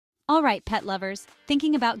All right, pet lovers,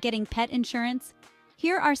 thinking about getting pet insurance?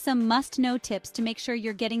 Here are some must-know tips to make sure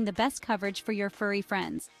you're getting the best coverage for your furry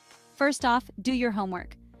friends. First off, do your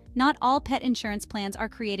homework. Not all pet insurance plans are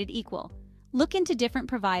created equal. Look into different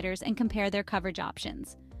providers and compare their coverage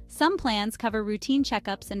options. Some plans cover routine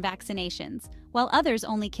checkups and vaccinations, while others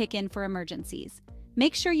only kick in for emergencies.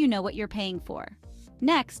 Make sure you know what you're paying for.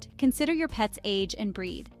 Next, consider your pet's age and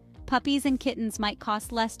breed. Puppies and kittens might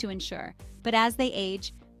cost less to insure, but as they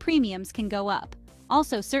age, premiums can go up.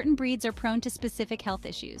 Also, certain breeds are prone to specific health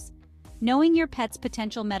issues. Knowing your pet's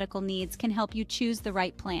potential medical needs can help you choose the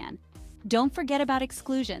right plan. Don't forget about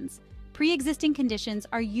exclusions. Pre-existing conditions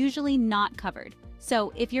are usually not covered,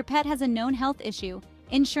 so if your pet has a known health issue,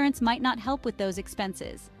 insurance might not help with those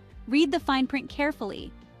expenses. Read the fine print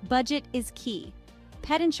carefully. Budget is key.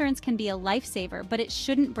 Pet insurance can be a lifesaver, but it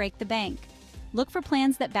shouldn't break the bank. Look for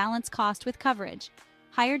plans that balance cost with coverage.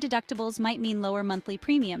 Higher deductibles might mean lower monthly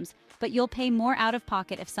premiums, but you'll pay more out of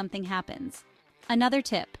pocket if something happens. Another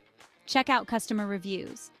tip: check out customer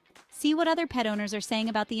reviews. See what other pet owners are saying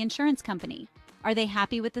about the insurance company. Are they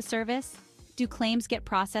happy with the service? Do claims get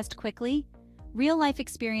processed quickly? Real-life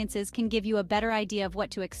experiences can give you a better idea of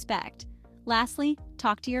what to expect. Lastly,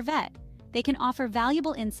 talk to your vet. They can offer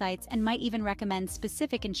valuable insights and might even recommend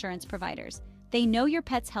specific insurance providers. They know your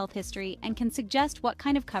pet's health history and can suggest what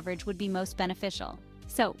kind of coverage would be most beneficial.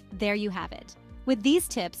 So, there you have it. With these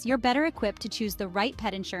tips, you're better equipped to choose the right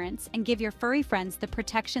pet insurance and give your furry friends the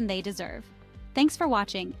protection they deserve. Thanks for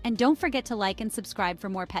watching, and don't forget to like and subscribe for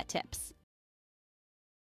more pet tips.